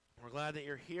glad that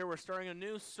you're here. We're starting a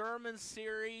new sermon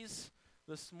series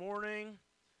this morning,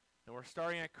 and we're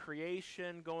starting at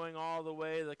creation, going all the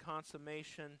way to the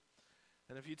consummation.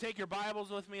 And if you take your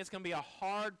Bibles with me, it's going to be a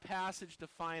hard passage to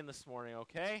find this morning,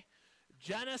 okay?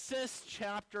 Genesis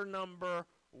chapter number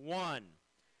 1.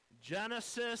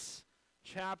 Genesis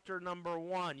chapter number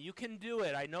 1. You can do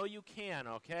it. I know you can,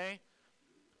 okay?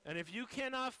 And if you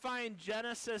cannot find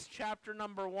Genesis chapter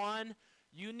number 1,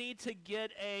 you need to get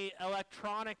a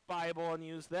electronic Bible and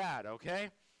use that, okay?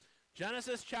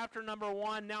 Genesis chapter number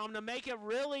 1. Now, I'm going to make it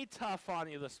really tough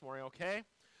on you this morning, okay?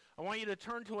 I want you to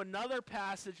turn to another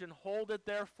passage and hold it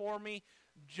there for me.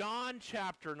 John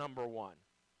chapter number 1.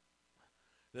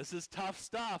 This is tough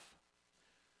stuff.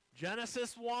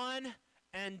 Genesis 1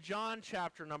 and John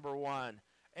chapter number 1.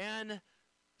 And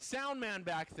sound man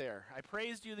back there, I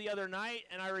praised you the other night,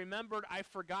 and I remembered I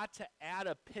forgot to add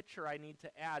a picture I need to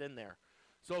add in there.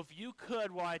 So if you could,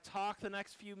 while I talk the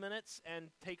next few minutes and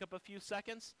take up a few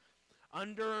seconds,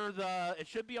 it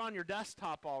should be on your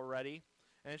desktop already,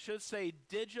 and it should say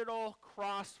digital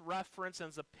cross-reference, and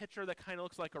it's a picture that kind of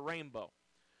looks like a rainbow.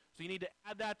 So you need to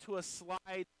add that to a slide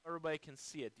so everybody can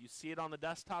see it. Do you see it on the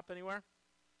desktop anywhere?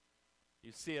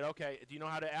 You see it, okay. Do you know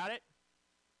how to add it?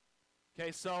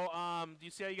 Okay, so do you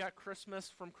see how you got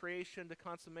Christmas from creation to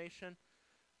consummation?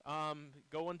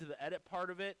 Go into the edit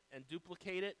part of it and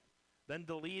duplicate it. Then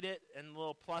delete it, and a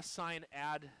little plus sign,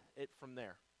 add it from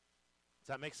there. Does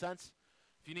that make sense?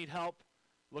 If you need help,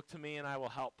 look to me and I will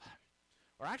help.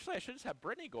 Or actually, I should just have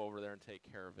Brittany go over there and take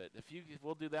care of it.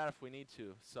 We'll do that if we need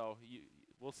to. So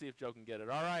we'll see if Joe can get it.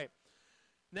 All right.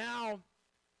 Now,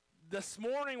 this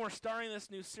morning we're starting this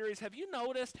new series. Have you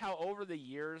noticed how over the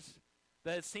years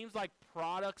that it seems like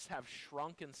products have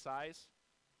shrunk in size?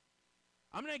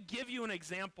 I'm going to give you an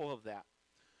example of that.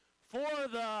 For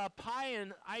the pie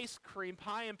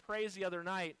and praise the other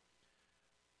night,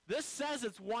 this says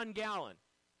it's 1 gallon.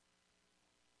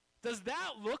 Does that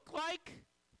look like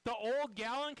the old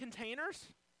gallon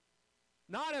containers?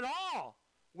 Not at all.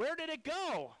 Where did it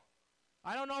go?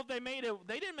 I don't know if they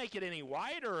didn't make it any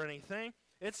wider or anything.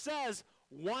 It says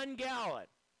 1 gallon.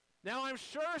 Now, I'm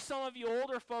sure some of you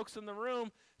older folks in the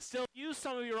room still use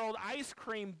some of your old ice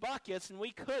cream buckets, and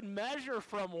we could measure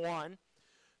from one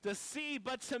to see,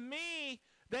 but to me,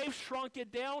 they've shrunk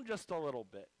it down just a little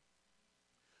bit.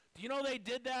 Do you know they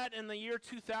did that in the year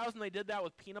 2000? They did that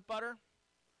with peanut butter.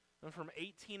 Went from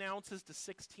 18 ounces to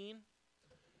 16.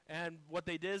 And what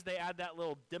they did is they add that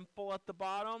little dimple at the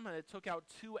bottom, and it took out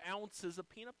 2 ounces of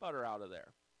peanut butter out of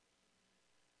there.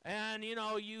 And,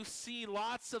 you see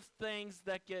lots of things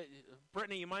that get...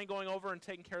 Brittany, you mind going over and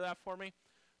taking care of that for me?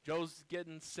 Joe's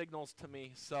getting signals to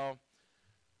me, so...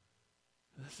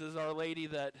 This is our lady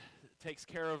that takes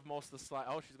care of most of the slide.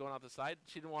 Oh, she's going out the side.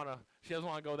 She doesn't want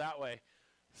to go that way.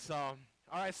 So, all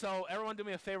right. So everyone, do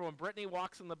me a favor. When Brittany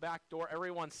walks in the back door,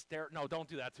 everyone stare. No, don't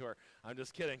do that to her. I'm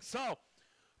just kidding. So,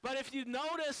 but if you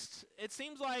noticed, it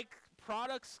seems like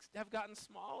products have gotten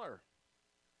smaller.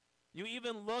 You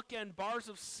even look in bars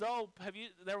of soap.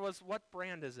 What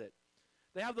brand is it?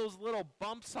 They have those little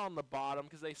bumps on the bottom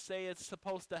because they say it's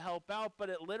supposed to help out, but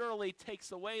it literally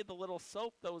takes away the little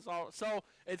soap that was all. So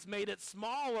it's made it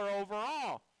smaller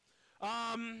overall.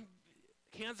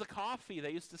 Cans of coffee, they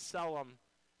used to sell them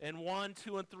in 1,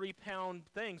 2, and 3 pound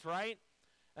things, right?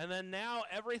 And then now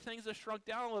everything's just shrunk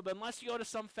down a little bit. Unless you go to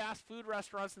some fast food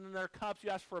restaurants and in their cups you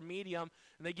ask for a medium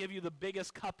and they give you the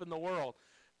biggest cup in the world.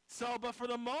 So, but for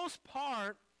the most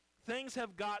part, things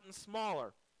have gotten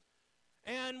smaller.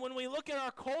 And when we look at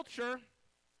our culture,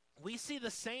 we see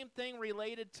the same thing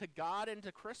related to God and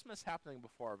to Christmas happening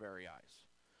before our very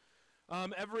eyes.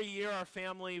 Every year, our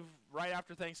family, right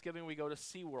after Thanksgiving, we go to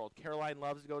SeaWorld. Caroline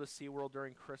loves to go to SeaWorld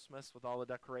during Christmas with all the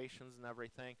decorations and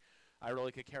everything. I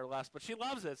really could care less, but she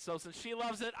loves it. So since she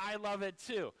loves it, I love it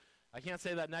too. I can't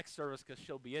say that next service because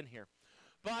she'll be in here.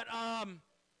 But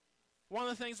one of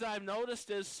the things that I've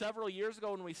noticed is several years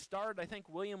ago when we started, I think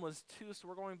William was 2, so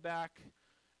we're going back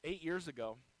 8 years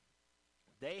ago,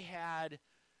 they had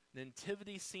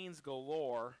nativity scenes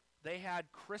galore. They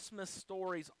had Christmas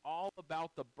stories all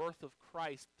about the birth of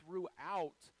Christ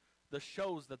throughout the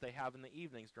shows that they have in the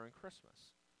evenings during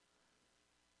Christmas.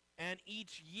 And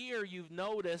each year you've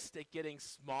noticed it getting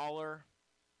smaller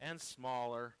and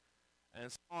smaller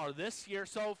and smaller. This year,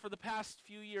 so for the past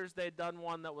few years, they had done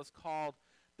one that was called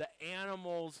The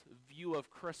Animals' View of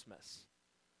Christmas.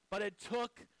 But it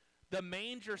took the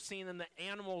manger scene and the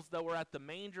animals that were at the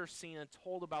manger scene and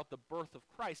told about the birth of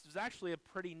Christ. It was actually a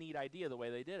pretty neat idea the way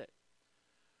they did it.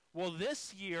 Well,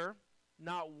 this year,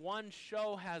 not one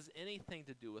show has anything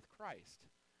to do with Christ.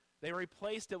 They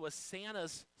replaced it with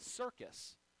Santa's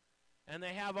Circus. And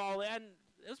they have all, and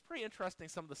it was pretty interesting,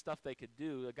 some of the stuff they could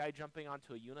do. A guy jumping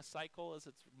onto a unicycle as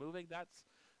it's moving,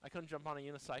 I couldn't jump on a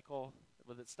unicycle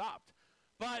with it stopped.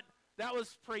 But that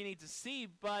was pretty neat to see,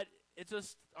 but it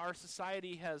just, our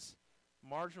society has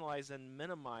marginalized and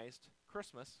minimized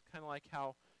Christmas, kind of like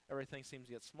how everything seems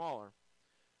to get smaller.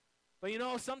 But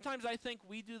sometimes I think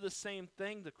we do the same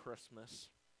thing to Christmas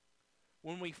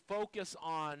when we focus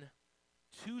on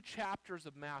 2 chapters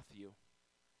of Matthew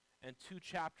and 2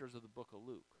 chapters of the book of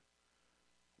Luke.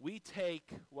 We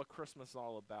take what Christmas is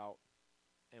all about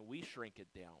and we shrink it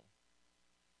down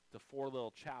to 4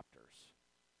 little chapters,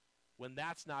 when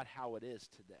that's not how it is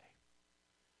today.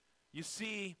 You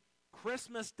see,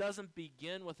 Christmas doesn't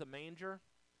begin with a manger,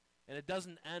 and it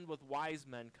doesn't end with wise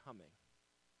men coming.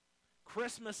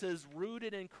 Christmas is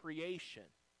rooted in creation,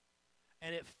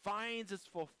 and it finds its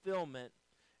fulfillment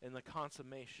in the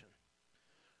consummation.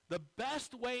 The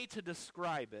best way to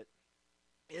describe it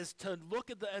is to look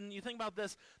at and you think about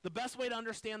this, the best way to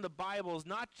understand the Bible is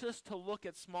not just to look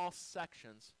at small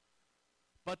sections,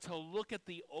 but to look at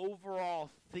the overall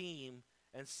theme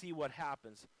and see what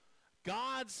happens.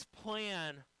 God's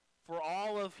plan for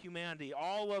all of humanity,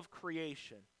 all of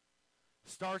creation,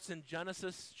 starts in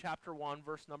Genesis chapter 1,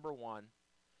 verse number 1,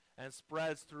 and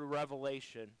spreads through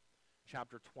Revelation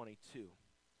chapter 22.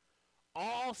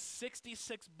 All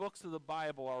 66 books of the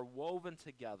Bible are woven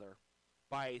together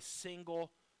by a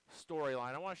single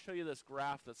storyline. I want to show you this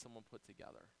graph that someone put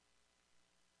together.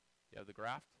 You have the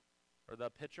graph? Or the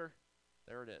picture?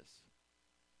 There it is.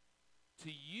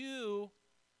 To you,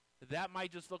 that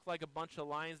might just look like a bunch of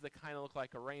lines that kind of look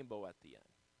like a rainbow at the end.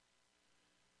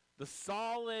 The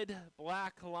solid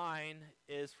black line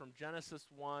is from Genesis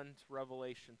 1 to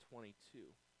Revelation 22.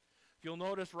 If you'll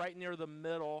notice, right near the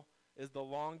middle is the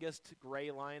longest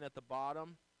gray line at the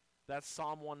bottom. That's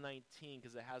Psalm 119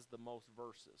 because it has the most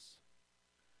verses.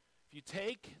 If you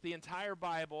take the entire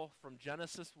Bible from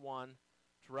Genesis 1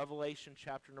 to Revelation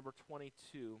chapter number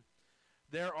 22,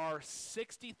 there are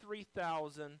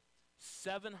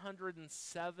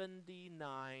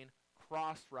 63,779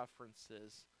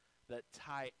 cross-references that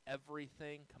tie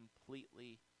everything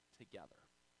completely together.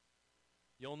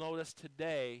 You'll notice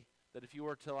today that if you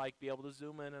were to be able to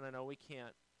zoom in, and I know we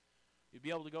can't, you'd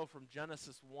be able to go from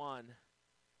Genesis 1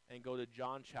 and go to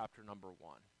John chapter number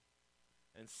 1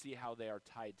 and see how they are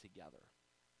tied together,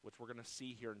 which we're going to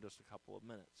see here in just a couple of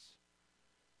minutes.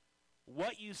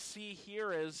 What you see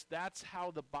here is that's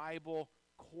how the Bible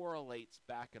correlates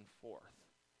back and forth.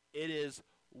 It is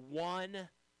one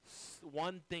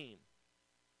theme,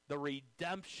 the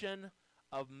redemption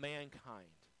of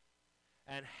mankind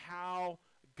and how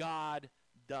God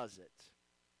does it.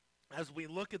 As we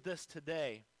look at this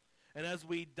today, and as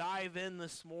we dive in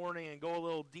this morning and go a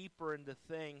little deeper into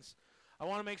things, I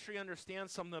want to make sure you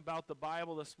understand something about the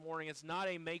Bible this morning. It's not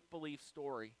a make-believe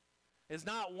story. It's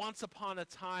not once upon a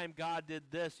time God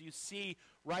did this. You see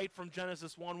right from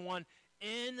Genesis 1:1,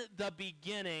 in the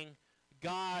beginning,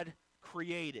 God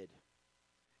created.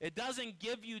 It doesn't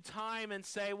give you time and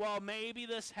say, well, maybe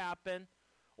this happened,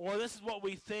 or this is what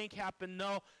we think happened.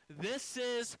 No, this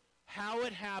is how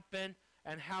it happened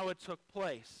and how it took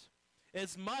place.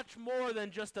 It's much more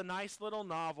than just a nice little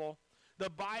novel. The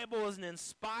Bible is an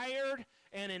inspired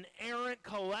and inerrant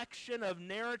collection of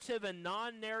narrative and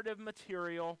non-narrative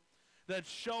material that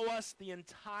show us the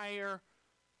entire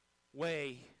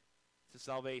way to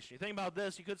salvation. You think about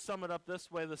this, you could sum it up this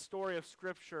way. The story of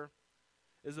Scripture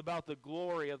is about the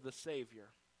glory of the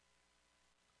Savior.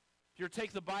 If you were to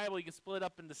take the Bible, you can split it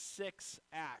up into 6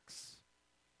 acts: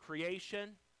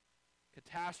 creation,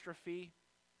 catastrophe,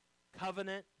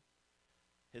 covenant,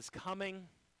 His coming,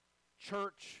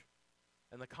 church,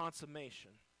 and the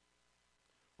consummation.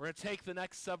 We're going to take the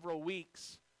next several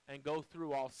weeks and go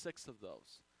through all 6 of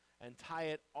those and tie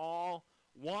it all,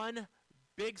 one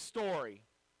big story,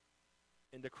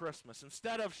 into Christmas.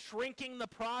 Instead of shrinking the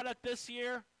product this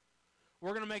year, we're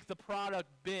going to make the product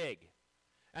big.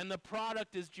 And the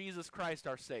product is Jesus Christ,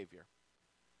 our Savior.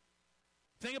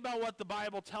 Think about what the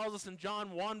Bible tells us in John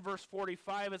 1, verse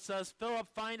 45. It says, Philip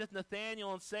findeth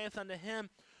Nathanael and saith unto him,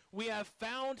 We have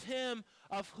found him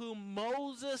of whom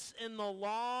Moses in the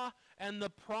law and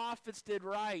the prophets did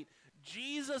write,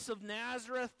 Jesus of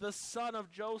Nazareth, the son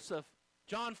of Joseph.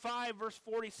 John 5, verse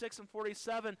 46 and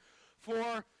 47.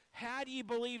 For had ye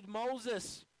believed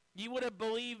Moses, ye would have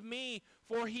believed me,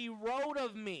 for he wrote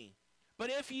of me.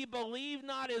 But if ye believe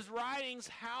not his writings,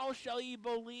 how shall ye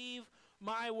believe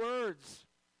my words?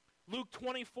 Luke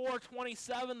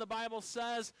 24:27, the Bible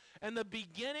says, And the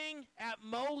beginning at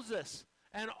Moses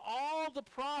and all the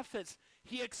prophets,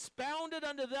 he expounded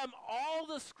unto them all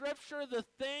the scripture, the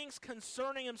things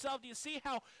concerning himself. Do you see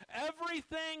how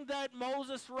everything that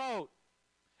Moses wrote,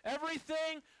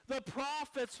 everything the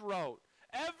prophets wrote,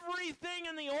 everything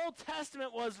in the Old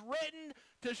Testament was written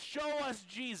to show us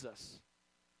Jesus?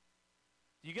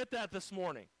 Do you get that this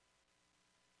morning?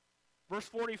 Verse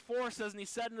 44 says, and he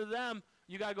said unto them,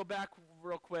 you got to go back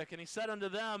real quick, and he said unto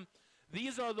them,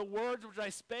 these are the words which I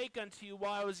spake unto you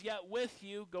while I was yet with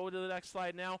you. Go to the next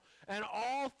slide now. And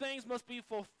all things must be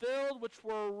fulfilled which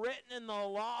were written in the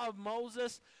law of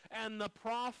Moses and the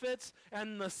prophets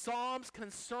and the Psalms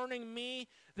concerning me.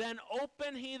 Then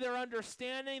open he their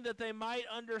understanding that they might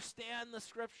understand the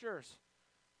scriptures.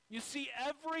 You see,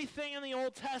 everything in the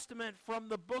Old Testament, from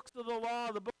the books of the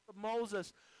law, the book of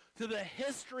Moses, to the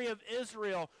history of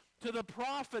Israel, to the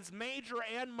prophets, major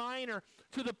and minor,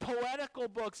 to the poetical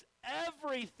books,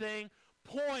 everything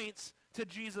points to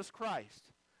Jesus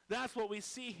Christ. That's what we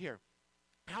see here.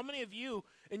 How many of you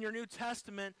in your New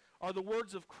Testament are the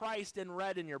words of Christ in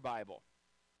red in your Bible?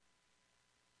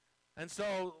 And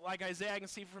so, like Isaiah, I can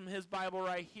see from his Bible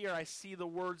right here, I see the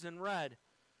words in red.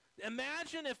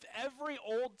 Imagine if every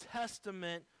Old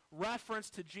Testament reference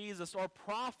to Jesus, or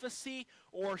prophecy,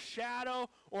 or shadow,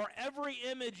 or every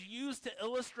image used to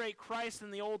illustrate Christ in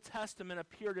the Old Testament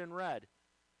appeared in red.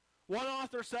 One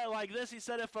author said it like this. He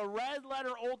said, if a red letter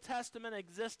Old Testament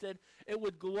existed, it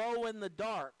would glow in the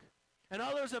dark. And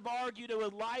others have argued it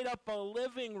would light up a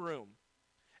living room.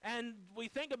 And we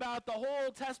think about the whole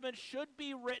Old Testament should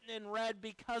be written in red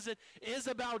because it is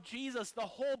about Jesus. The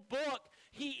whole book,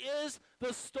 he is the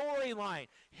storyline.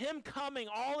 Him coming,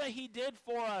 all that he did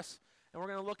for us. And we're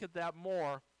going to look at that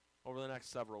more over the next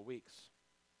several weeks.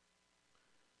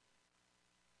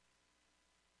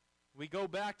 We go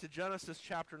back to Genesis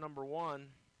chapter number 1.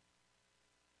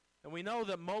 And we know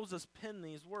that Moses penned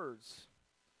these words.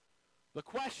 The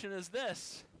question is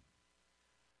this.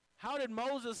 How did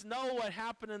Moses know what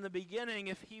happened in the beginning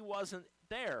if he wasn't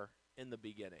there in the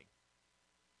beginning?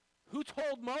 Who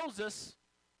told Moses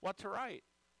what to write?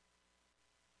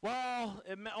 Well,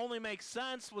 it only makes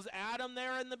sense. Was Adam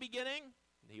there in the beginning?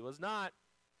 He was not.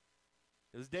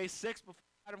 It was day 6 before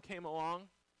Adam came along.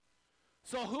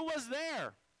 So who was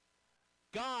there?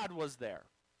 God was there.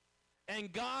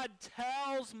 And God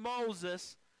tells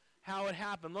Moses how it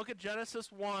happened. Look at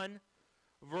Genesis 1,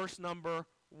 verse number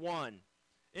 1.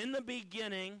 In the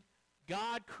beginning,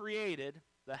 God created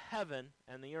the heaven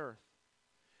and the earth.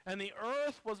 And the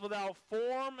earth was without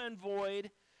form and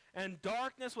void, and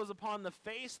darkness was upon the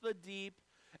face of the deep,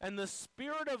 and the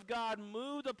Spirit of God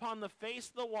moved upon the face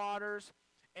of the waters,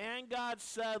 and God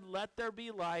said, let there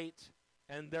be light,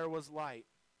 and there was light.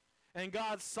 And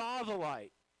God saw the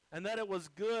light, and that it was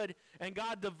good, and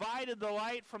God divided the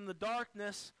light from the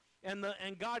darkness, and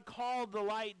God called the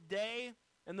light day,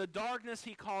 and the darkness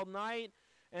he called night,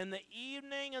 and the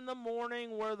evening and the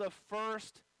morning were the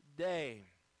first day.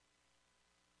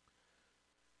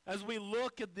 As we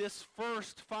look at this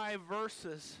first 5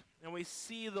 verses, and we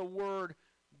see the word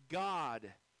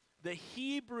God, the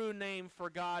Hebrew name for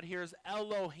God here is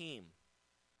Elohim.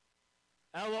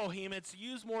 Elohim, it's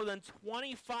used more than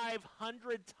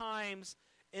 2,500 times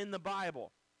in the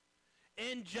Bible.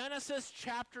 In Genesis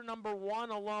chapter number 1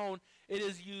 alone, it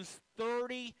is used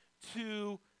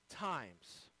 32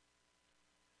 times.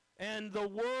 And the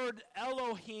word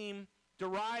Elohim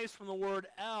derives from the word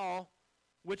El,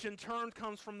 which in turn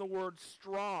comes from the word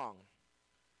strong.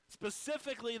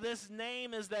 Specifically, this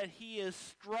name is that he is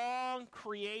strong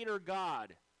creator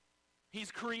God.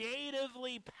 He's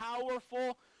creatively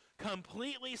powerful,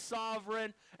 completely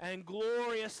sovereign, and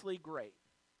gloriously great.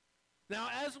 Now,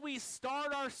 as we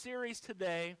start our series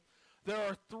today, there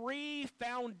are 3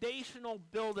 foundational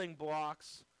building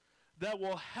blocks that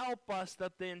will help us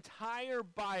that the entire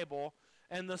Bible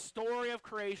and the story of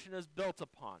creation is built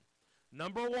upon.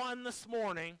 Number 1 this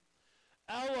morning,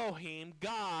 Elohim,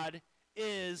 God,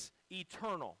 is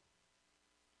eternal.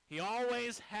 He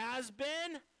always has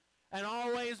been and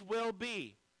always will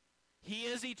be. He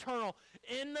is eternal.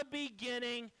 In the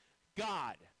beginning,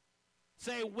 God.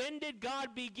 Say, when did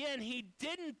God begin? He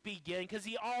didn't begin because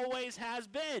he always has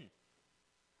been.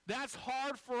 That's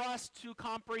hard for us to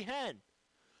comprehend.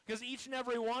 Because each and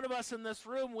every one of us in this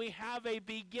room, we have a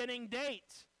beginning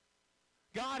date.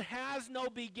 God has no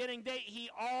beginning date. He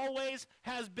always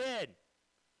has been.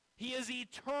 He is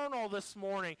eternal this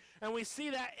morning. And we see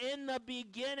that in the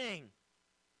beginning.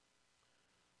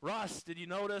 Russ, did you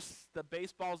notice that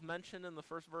baseball's mentioned in the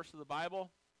first verse of the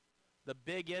Bible? The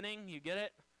big inning, you get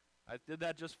it? I did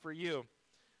that just for you.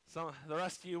 So the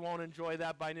rest of you won't enjoy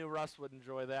that, but I knew Russ would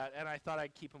enjoy that. And I thought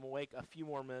I'd keep him awake a few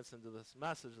more minutes into this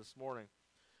message this morning.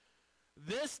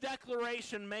 This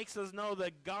declaration makes us know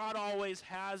that God always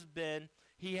has been.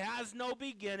 He has no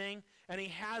beginning, and he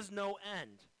has no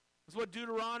end. That's what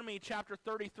Deuteronomy chapter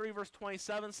 33, verse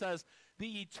 27 says.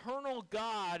 The eternal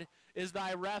God is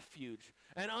thy refuge,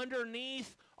 and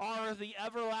underneath are the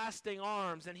everlasting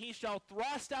arms, and he shall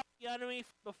thrust out the enemy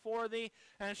before thee,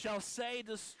 and shall say,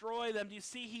 destroy them. Do you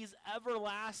see he's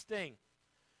everlasting?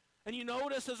 And you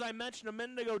notice, as I mentioned a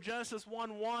minute ago, Genesis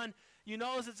 1:1, you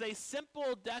notice it's a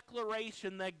simple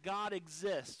declaration that God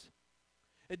exists.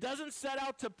 It doesn't set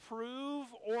out to prove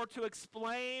or to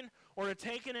explain or to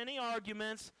take in any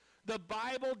arguments. The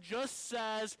Bible just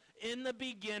says, in the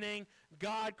beginning,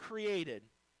 God created.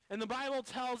 And the Bible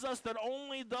tells us that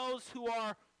only those who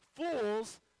are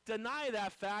fools deny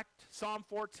that fact. Psalm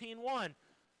 14:1.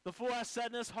 The fool has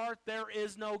said in his heart, there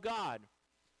is no God.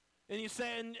 And you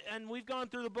say, and we've gone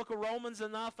through the book of Romans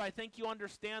enough, I think you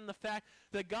understand the fact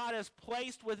that God has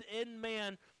placed within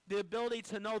man the ability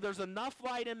to know there's enough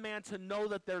light in man to know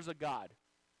that there's a God.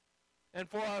 And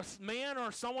for a man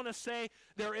or someone to say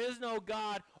there is no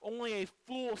God, only a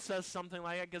fool says something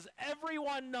like that, because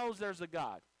everyone knows there's a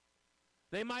God.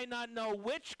 They might not know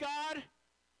which God,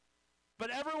 but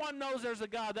everyone knows there's a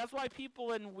God. That's why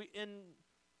people in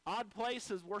odd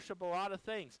places worship a lot of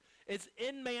things. It's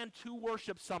in man to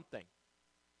worship something.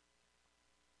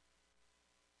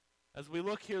 As we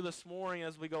look here this morning,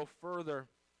 as we go further,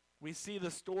 we see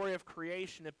the story of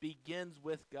creation. It begins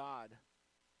with God,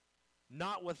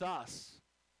 not with us,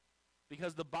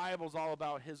 because the Bible's all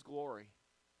about his glory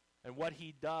and what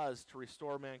he does to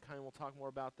restore mankind. We'll talk more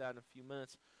about that in a few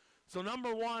minutes. So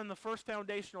number one, the first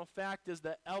foundational fact is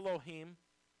that Elohim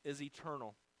is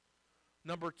eternal.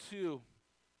 Number two,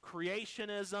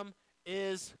 creationism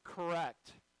is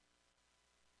correct.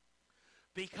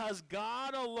 Because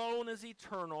God alone is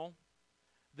eternal,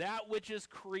 that which is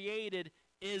created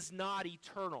is not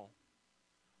eternal.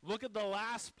 Look at the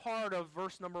last part of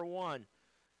verse number 1.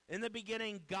 In the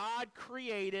beginning, God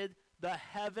created the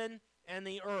heaven and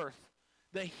the earth.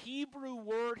 The Hebrew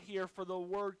word here for the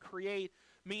word create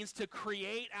means to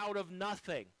create out of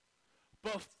nothing.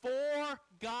 Before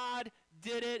God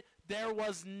did it, there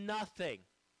was nothing.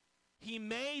 He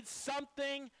made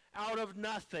something out of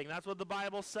nothing. That's what the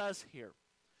Bible says here.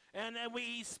 And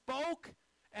he spoke,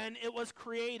 and it was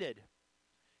created.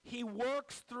 He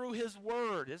works through his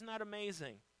word. Isn't that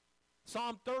amazing?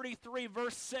 Psalm 33,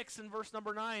 verse 6 and verse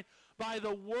number 9. By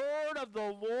the word of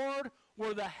the Lord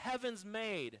were the heavens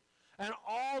made, and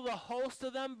all the host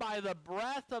of them by the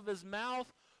breath of his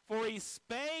mouth. For he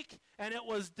spake, and it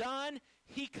was done.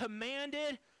 He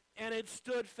commanded, and it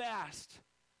stood fast.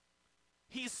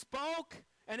 He spoke,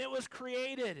 and it was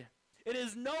created. It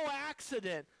is no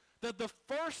accident that the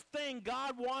first thing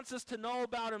God wants us to know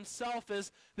about himself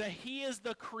is that he is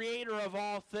the creator of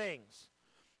all things.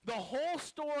 The whole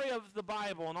story of the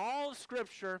Bible and all of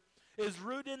Scripture is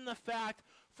rooted in the fact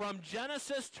from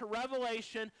Genesis to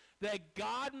Revelation that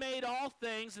God made all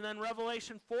things, and then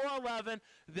Revelation 4:11,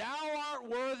 thou art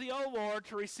worthy, O Lord,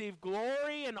 to receive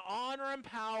glory and honor and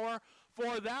power,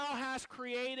 for thou hast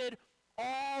created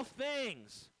all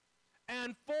things,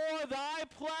 and for thy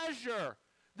pleasure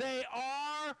they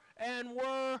are and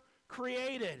were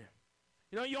created.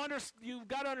 You know, you've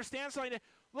got to understand something.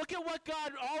 Look at what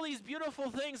God, all these beautiful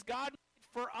things God made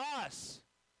for us.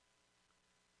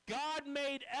 God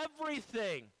made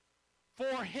everything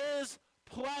for his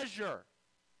pleasure.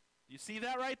 You see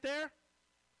that right there?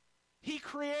 He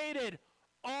created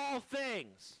all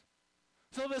things.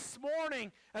 So this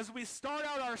morning, as we start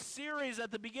out our series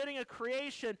at the beginning of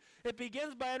creation, it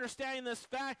begins by understanding this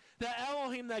fact that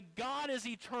Elohim, that God is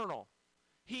eternal.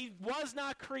 He was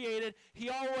not created. He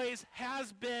always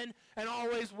has been and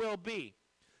always will be.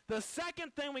 The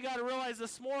second thing we got to realize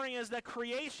this morning is that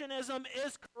creationism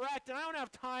is correct. And I don't have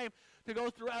time to go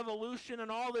through evolution and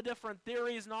all the different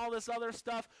theories and all this other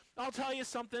stuff. I'll tell you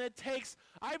something.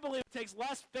 I believe it takes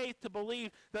less faith to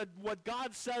believe that what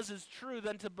God says is true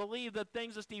than to believe that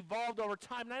things just evolved over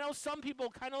time. And I know some people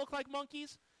kind of look like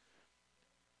monkeys.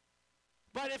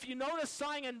 But if you notice,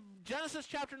 something in Genesis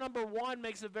chapter number 1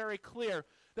 makes it very clear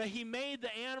that he made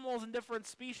the animals in different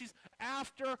species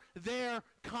after their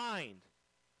kind.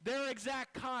 Their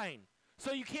exact kind.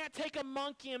 So you can't take a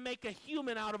monkey and make a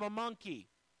human out of a monkey.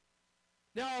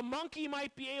 Now, a monkey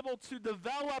might be able to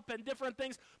develop and different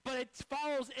things, but it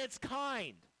follows its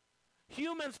kind.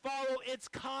 Humans follow its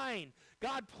kind.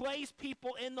 God placed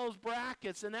people in those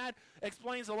brackets, and that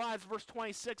explains a lot. It's verse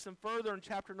 26 and further in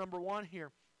chapter number 1 here.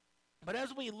 But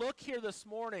as we look here this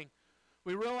morning,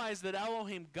 we realize that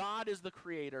Elohim, God is the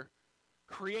creator.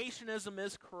 Creationism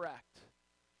is correct.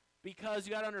 Because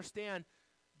you got to understand,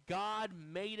 God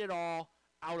made it all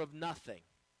out of nothing.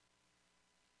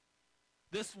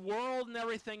 This world and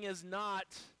everything is not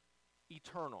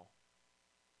eternal.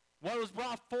 What was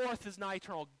brought forth is not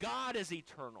eternal. God is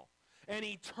eternal. And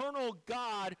eternal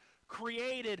God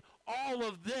created all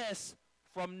of this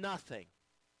from nothing.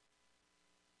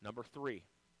 Number 3,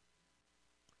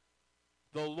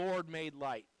 the Lord made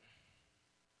light.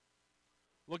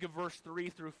 Look at verse 3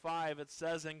 through 5. It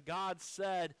says, and God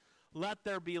said, let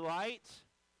there be light.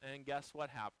 And guess what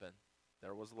happened?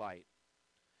 There was light.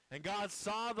 And God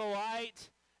saw the light,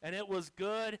 and it was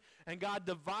good. And God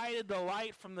divided the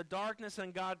light from the darkness,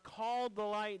 and God called the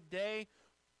light day.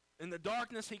 In the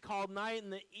darkness he called night,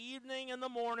 and the evening and the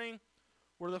morning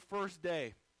were the first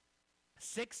day.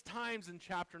 6 times in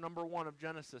chapter number 1 of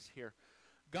Genesis here,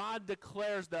 God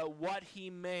declares that what he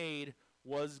made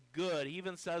was good. He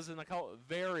even says in the call,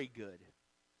 very good.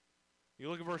 You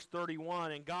look at verse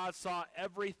 31, and God saw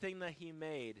everything that he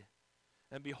made,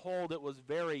 and behold, it was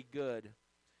very good.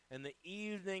 And the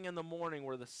evening and the morning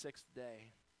were the 6th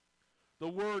day. The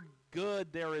word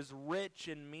good there is rich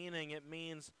in meaning. It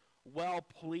means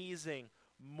well-pleasing,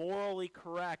 morally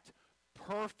correct,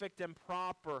 perfect and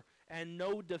proper, and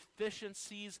no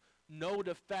deficiencies, no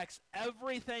defects.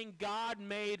 Everything God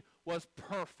made was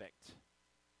perfect.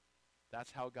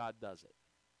 That's how God does it.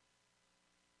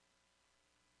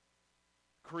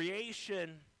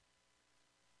 Creation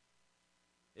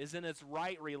is in its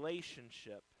right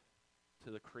relationship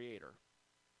to the Creator.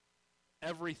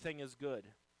 Everything is good.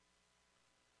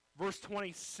 Verse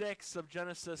 26 of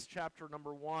Genesis chapter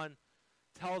number 1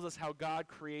 tells us how God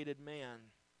created man.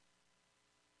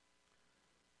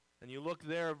 And you look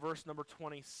there at verse number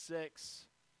 26,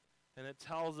 and it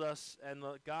tells us, and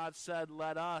God said,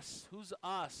 let us. Who's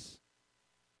us?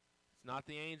 It's not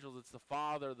the angels, it's the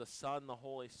Father, the Son, the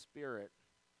Holy Spirit.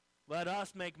 Let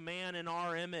us make man in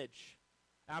our image,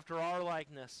 after our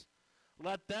likeness.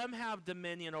 Let them have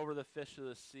dominion over the fish of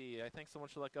the sea. I think someone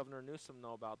should let Governor Newsom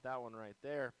know about that one right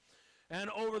there. And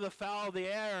over the fowl of the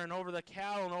air, and over the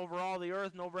cattle, and over all the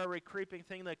earth, and over every creeping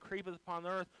thing that creepeth upon the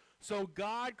earth. So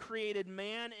God created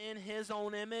man in his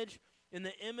own image. In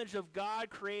the image of God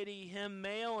created he him,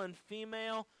 male and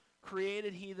female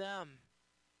created he them.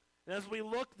 And as we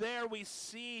look there, we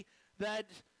see that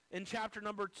in chapter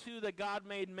number 2 that God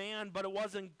made man, but it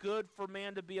wasn't good for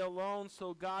man to be alone,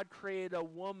 so God created a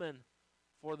woman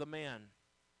for the man.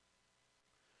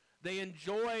 They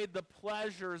enjoyed the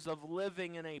pleasures of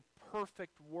living in a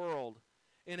perfect world,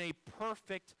 in a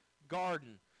perfect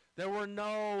garden. There were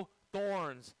no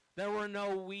thorns. There were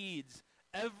no weeds.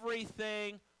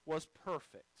 Everything was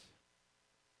perfect.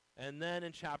 And then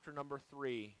in chapter number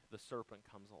 3, the serpent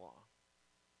comes along.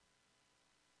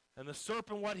 And the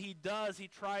serpent, what he does, he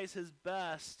tries his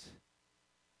best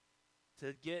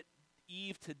to get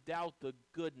Eve to doubt the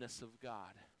goodness of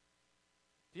God.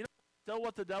 Do you know still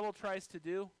what the devil tries to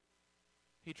do?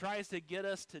 He tries to get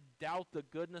us to doubt the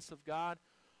goodness of God.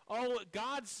 Oh,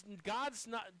 God's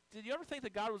not. Did you ever think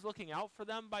that God was looking out for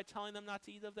them by telling them not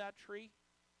to eat of that tree?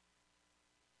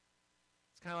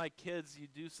 It's kind of like kids. You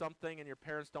do something and your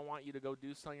parents don't want you to go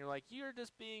do something. You're like, you're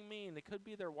just being mean. It could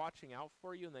be they're watching out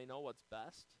for you and they know what's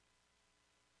best.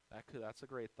 That's a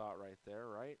great thought right there,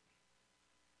 right?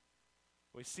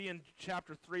 We see in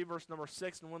chapter 3, verse number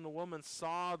 6, and when the woman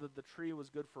saw that the tree was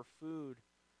good for food,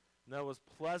 and that it was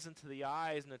pleasant to the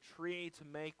eyes, and a tree to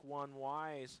make one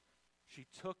wise, she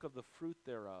took of the fruit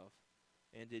thereof,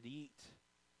 and did eat,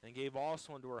 and gave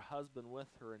also unto her husband with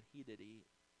her, and he did eat.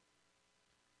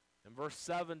 And verse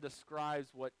 7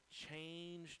 describes what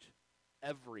changed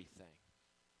everything.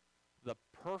 The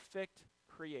perfect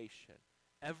creation.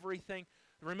 Everything.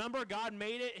 Remember, God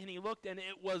made it, and he looked, and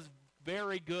it was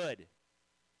very good.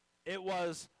 It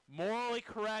was morally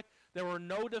correct. There were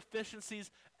no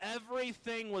deficiencies.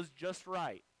 Everything was just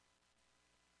right.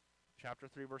 Chapter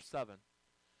 3, verse 7.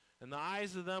 And the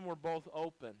eyes of them were both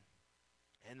open,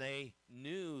 and they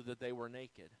knew that they were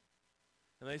naked.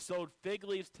 And they sewed fig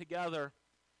leaves together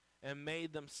and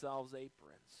made themselves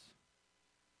aprons.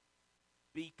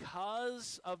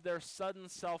 Because of their sudden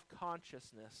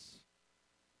self-consciousness,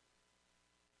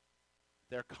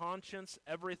 their conscience,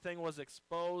 everything was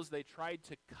exposed. They tried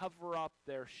to cover up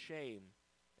their shame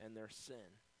and their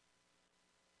sin.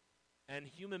 And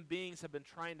human beings have been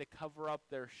trying to cover up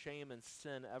their shame and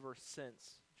sin ever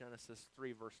since Genesis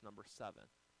 3, verse number 7.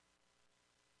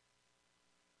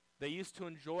 They used to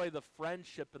enjoy the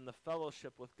friendship and the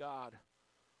fellowship with God,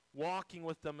 walking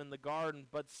with them in the garden,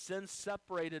 but sin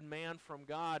separated man from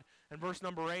God. In verse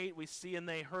number 8, we see, and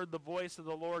they heard the voice of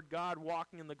the Lord God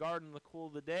walking in the garden in the cool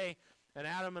of the day. And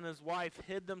Adam and his wife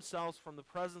hid themselves from the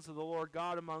presence of the Lord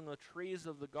God among the trees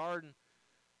of the garden.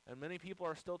 And many people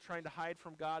are still trying to hide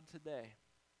from God today.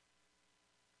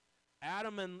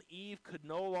 Adam and Eve could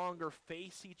no longer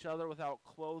face each other without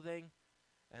clothing,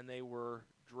 and they were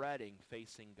dreading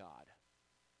facing God.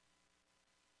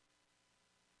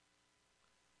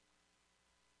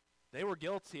 They were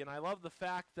guilty, and I love the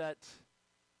fact that,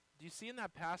 do you see in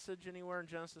that passage anywhere in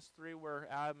Genesis 3 where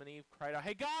Adam and Eve cried out,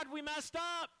 "Hey God, we messed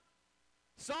up!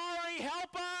 Sorry,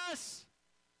 help us!"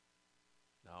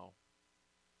 No.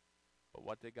 But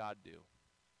what did God do?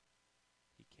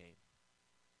 He came,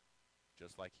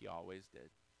 just like he always did.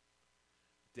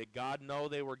 Did God know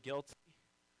they were guilty?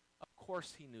 Of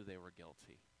course he knew they were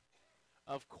guilty.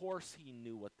 Of course he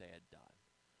knew what they had done.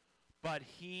 But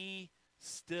he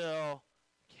still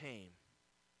came.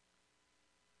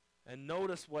 And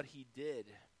notice what he did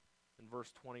in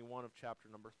verse 21 of chapter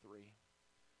number 3.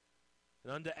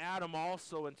 And unto Adam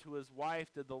also and to his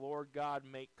wife did the Lord God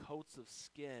make coats of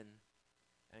skin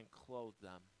and clothe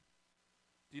them.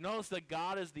 Do you notice that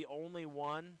God is the only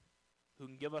one who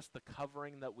can give us the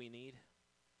covering that we need?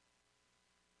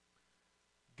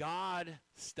 God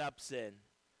steps in.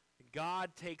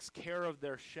 God takes care of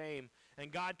their shame. And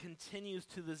God continues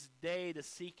to this day to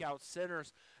seek out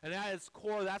sinners. And at its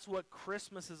core, that's what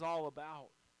Christmas is all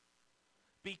about.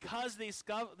 Because these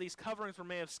coverings were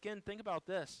made of skin, think about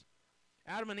this.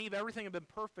 Adam and Eve, everything had been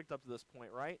perfect up to this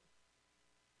point, right?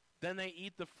 Then they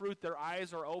eat the fruit, their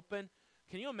eyes are open.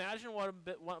 Can you imagine what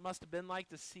it must have been like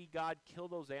to see God kill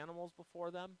those animals before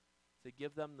them, to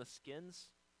give them the skins?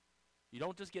 You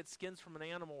don't just get skins from an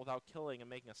animal without killing and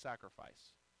making a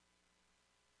sacrifice.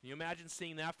 Can you imagine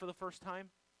seeing that for the first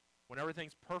time? When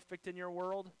everything's perfect in your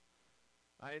world?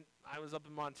 I was up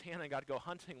in Montana and got to go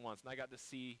hunting once, and I got to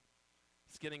see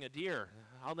skinning a deer.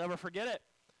 I'll never forget it.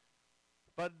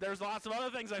 But there's lots of other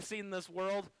things I've seen in this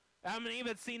world. Adam and Eve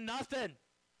had seen nothing.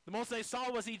 The most they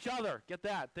saw was each other. Get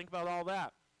that. Think about all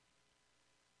that.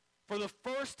 For the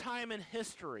first time in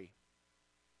history,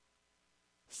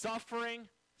 suffering,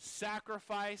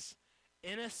 sacrifice,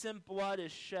 innocent blood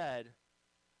is shed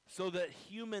so that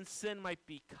human sin might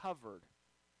be covered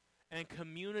and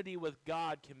community with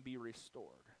God can be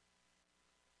restored.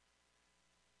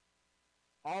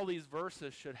 All these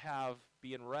verses should have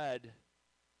been read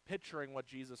picturing what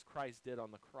Jesus Christ did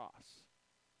on the cross.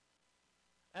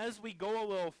 As we go a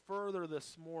little further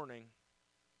this morning,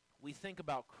 we think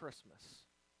about Christmas.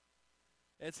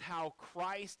 It's how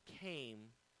Christ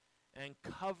came and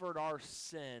covered our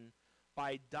sin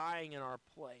by dying in our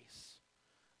place.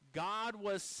 God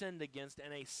was sinned against,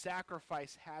 and a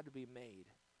sacrifice had to be made.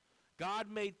 God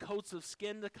made coats of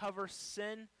skin to cover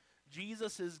sin.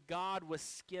 Jesus is God with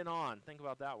skin on. Think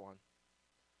about that one.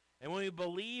 And when we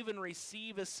believe and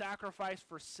receive his sacrifice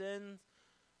for sins,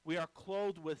 we are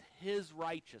clothed with his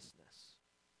righteousness.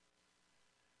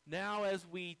 Now, as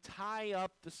we tie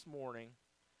up this morning,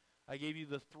 I gave you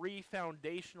the 3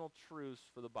 foundational truths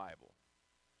for the Bible.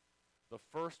 The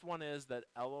first one is that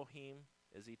Elohim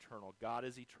is eternal. God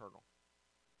is eternal.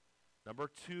 Number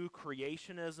 2,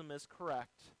 creationism is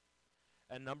correct.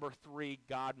 And number 3,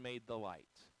 God made the light.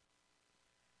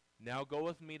 Now go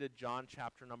with me to John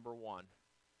chapter number 1,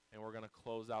 and we're going to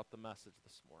close out the message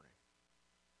this morning.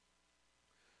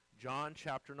 John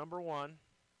chapter number 1.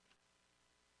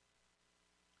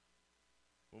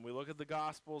 When we look at the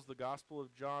Gospels, the Gospel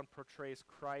of John portrays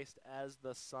Christ as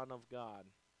the Son of God.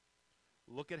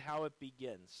 Look at how it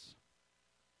begins.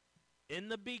 In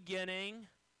the beginning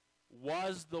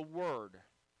was the Word,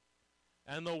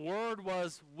 and the Word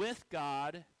was with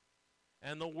God,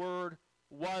 and the Word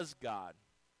was God.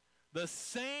 The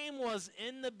same was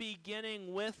in the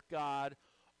beginning with God.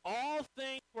 All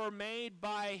things were made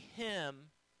by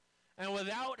him, and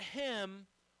without him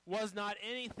was not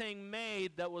anything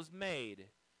made that was made.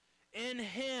 In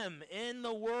him, in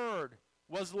the Word,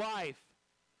 was life,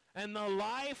 and the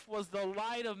life was the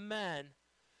light of men.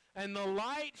 And the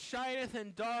light shineth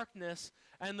in darkness,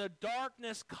 and the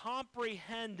darkness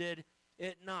comprehended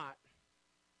it not.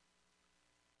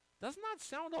 Doesn't that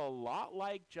sound a lot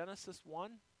like Genesis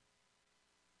 1?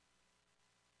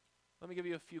 Let me give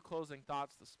you a few closing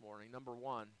thoughts this morning. Number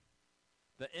 1,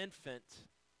 the infant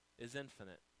is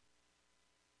infinite.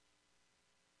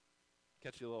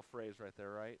 Catch you a little phrase right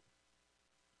there, right?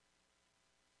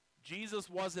 Jesus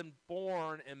wasn't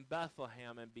born in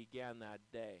Bethlehem and began that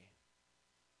day.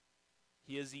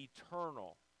 He is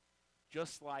eternal,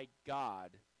 just like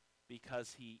God,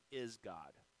 because he is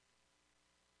God.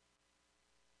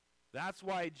 That's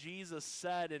why Jesus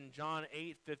said in John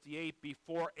 8:58,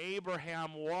 before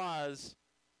Abraham was,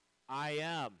 I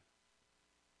am.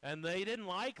 And they didn't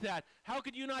like that. How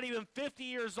could you, not even 50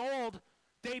 years old,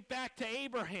 date back to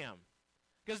Abraham?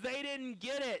 Because they didn't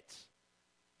get it.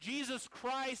 Jesus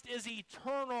Christ is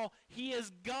eternal. He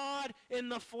is God in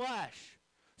the flesh.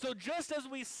 So just as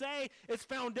we say it's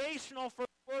foundational for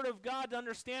the Word of God to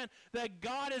understand that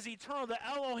God is eternal, that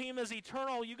Elohim is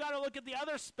eternal, you got to look at the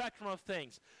other spectrum of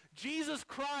things. Jesus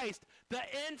Christ, the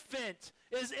infant,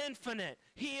 is infinite.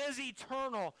 He is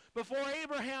eternal. Before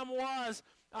Abraham was,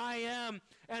 I am.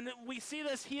 And we see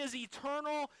this. He is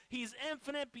eternal. He's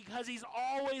infinite because he's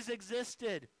always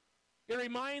existed. It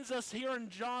reminds us here in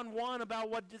John 1 about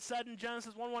what it said in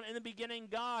Genesis 1:1, in the beginning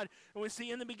God. And we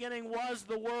see in the beginning was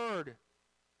the Word.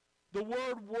 The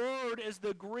word is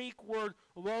the Greek word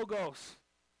logos,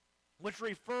 which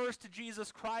refers to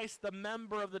Jesus Christ, the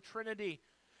member of the Trinity.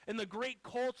 In the Greek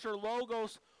culture,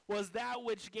 logos was that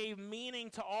which gave meaning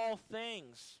to all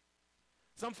things.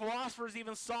 Some philosophers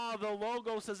even saw the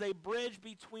logos as a bridge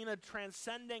between a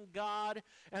transcendent God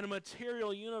and a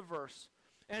material universe.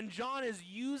 And John is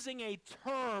using a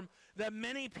term that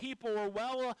many people were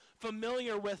well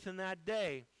familiar with in that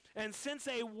day. And since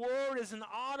a word is an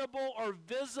audible or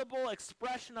visible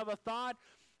expression of a thought,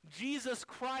 Jesus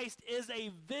Christ is a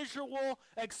visual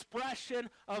expression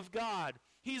of God.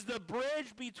 He's the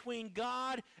bridge between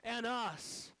God and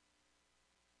us.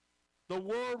 The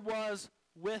Word was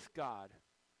with God.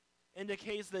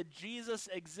 Indicates that Jesus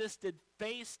existed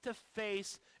face to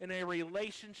face in a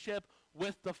relationship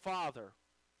with the Father.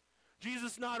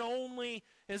 Jesus not only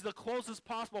is the closest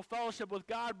possible fellowship with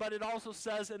God, but it also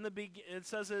says in the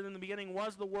beginning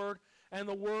was the Word, and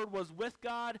the Word was with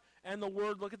God, and the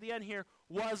Word, look at the end here,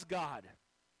 was God.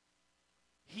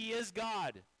 He is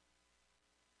God.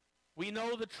 We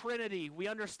know the Trinity. We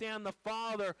understand the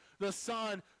Father, the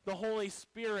Son, the Holy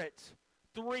Spirit.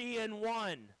 3 in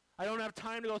 1. I don't have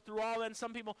time to go through all that. And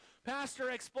some people,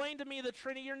 Pastor, explain to me the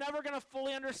Trinity. You're never going to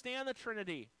fully understand the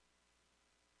Trinity.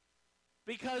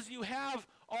 Because you have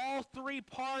all three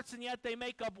parts, and yet they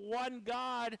make up one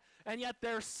God, and yet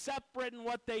they're separate in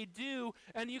what they do,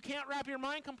 and you can't wrap your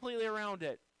mind completely around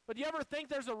it. But do you ever think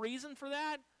there's a reason for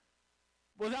that?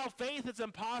 Without faith, it's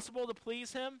impossible to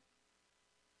please him.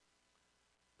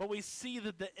 But we see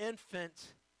that the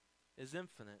infant is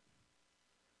infinite.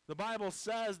 The Bible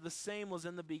says the same was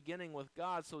in the beginning with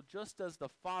God. So just as the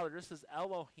Father, just as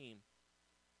Elohim,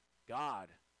 God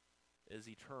is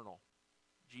eternal.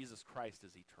 Jesus Christ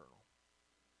is eternal.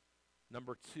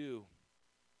 Number 2,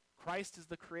 Christ is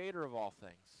the creator of all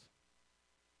things.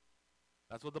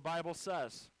 That's what the Bible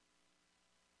says.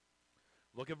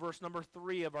 Look at verse number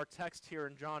 3 of our text here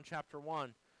in John chapter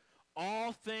 1.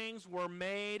 All things were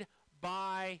made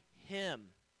by him,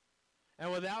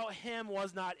 and without him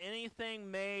was not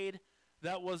anything made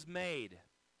that was made.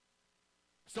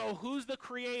 So who's the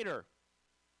creator?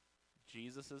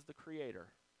 Jesus is the creator.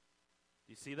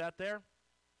 Do you see that there?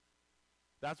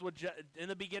 That's what, in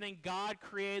the beginning, God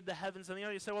created the heavens and the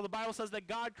earth. You say, well, the Bible says that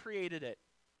God created it.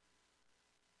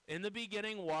 In the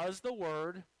beginning was the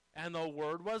Word, and the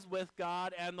Word was with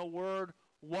God, and the Word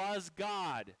was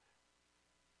God.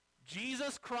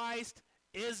 Jesus Christ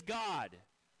is God.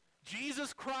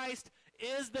 Jesus Christ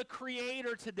is the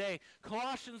creator today.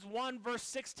 Colossians 1 verse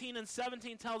 16 and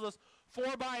 17 tells us,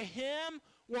 for by him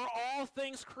were all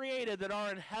things created that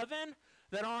are in heaven,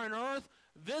 that are in earth,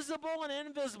 visible and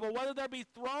invisible, whether there be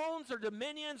thrones or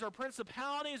dominions or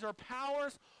principalities or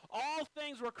powers, all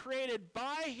things were created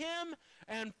by him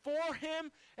and for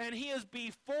him, and he is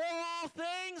before all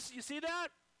things. You see that?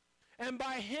 And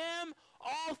by him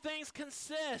all things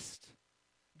consist.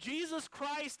 Jesus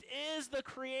Christ is the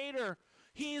creator.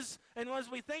 And as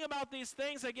we think about these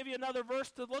things, I give you another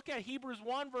verse to look at, Hebrews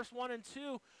 1, verse 1 and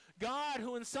 2. God,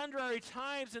 who in sundry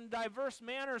times and diverse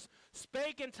manners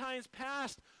spake in times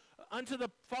past unto the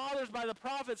fathers by the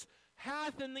prophets,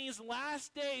 hath in these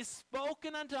last days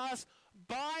spoken unto us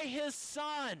by his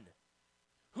Son,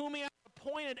 whom he hath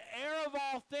appointed heir of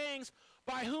all things,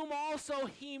 by whom also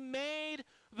he made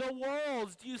the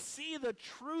worlds. Do you see the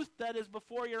truth that is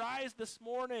before your eyes this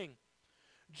morning?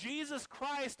 Jesus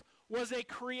Christ was a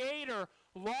creator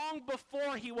long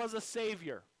before he was a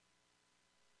savior.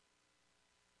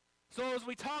 So as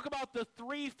we talk about the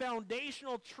 3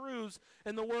 foundational truths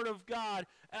in the Word of God,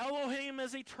 Elohim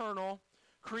is eternal,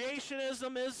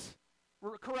 creationism is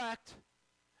correct,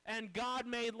 and God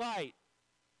made light.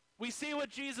 We see with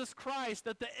Jesus Christ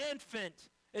that the infant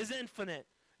is infinite.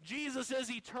 Jesus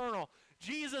is eternal.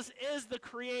 Jesus is the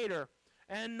creator.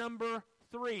 And number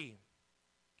 3,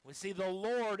 we see the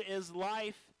Lord is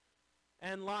life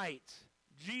and light.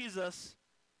 Jesus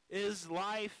is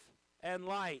life and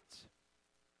light.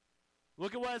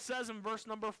 Look at what it says in verse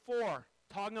number 4,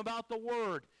 talking about the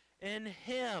Word. In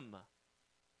him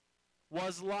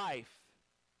was life,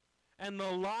 and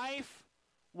the life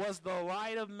was the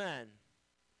light of men.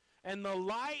 And the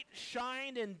light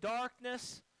shined in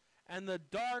darkness, and the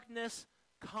darkness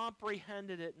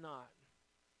comprehended it not.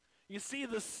 You see,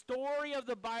 the story of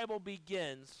the Bible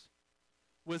begins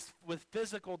with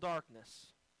physical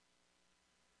darkness.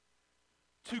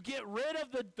 To get rid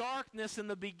of the darkness in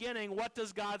the beginning, what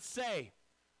does God say?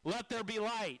 Let there be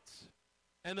light.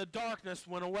 And the darkness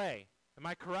went away. Am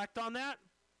I correct on that?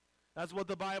 That's what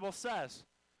the Bible says.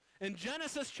 In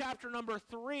Genesis chapter number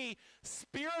 3,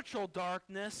 spiritual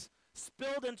darkness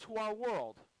spilled into our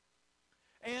world.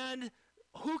 And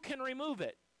who can remove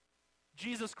it?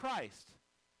 Jesus Christ.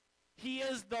 He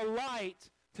is the light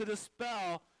to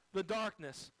dispel the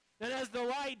darkness. And as the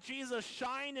light, Jesus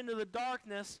shined into the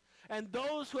darkness, and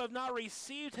those who have not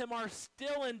received him are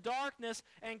still in darkness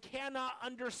and cannot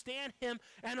understand him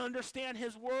and understand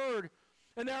his word.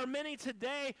 And there are many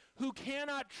today who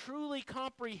cannot truly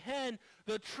comprehend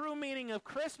the true meaning of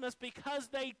Christmas because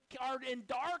they are in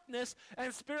darkness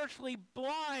and spiritually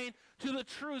blind to the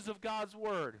truths of God's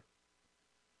word.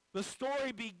 The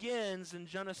story begins in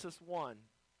Genesis 1.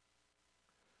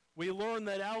 We learn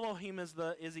that Elohim is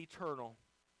eternal.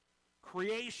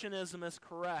 Creationism is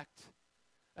correct.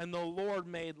 And the Lord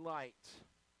made light.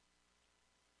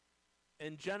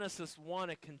 In Genesis 1,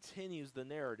 it continues the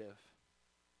narrative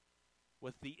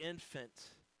with the infant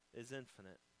is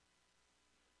infinite.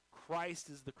 Christ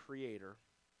is the creator,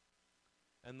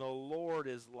 and the Lord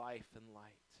is life and light.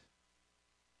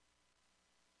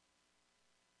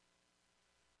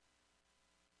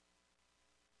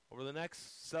 Over the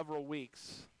next several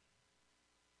weeks,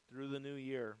 through the new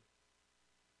year,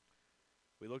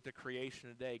 we looked at creation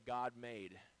today, God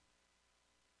made.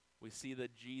 We see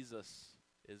that Jesus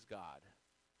is God.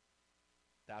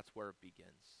 That's where it begins.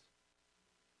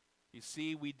 You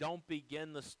see, we don't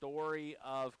begin the story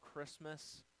of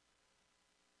Christmas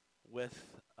with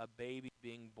a baby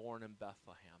being born in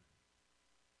Bethlehem.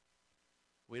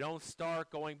 We don't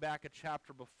start going back a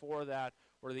chapter before that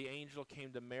where the angel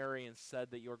came to Mary and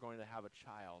said that you're going to have a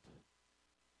child.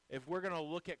 If we're going to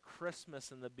look at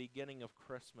Christmas and the beginning of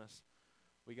Christmas,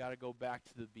 we got to go back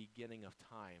to the beginning of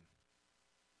time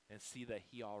and see that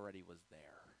he already was there.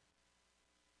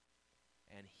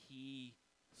 And he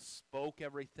spoke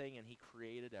everything and he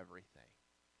created everything.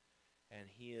 And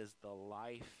he is the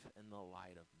life and the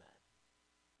light of men.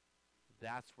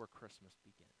 That's where Christmas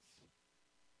begins.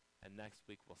 And next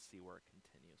week we'll see where it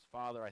continues. Father, I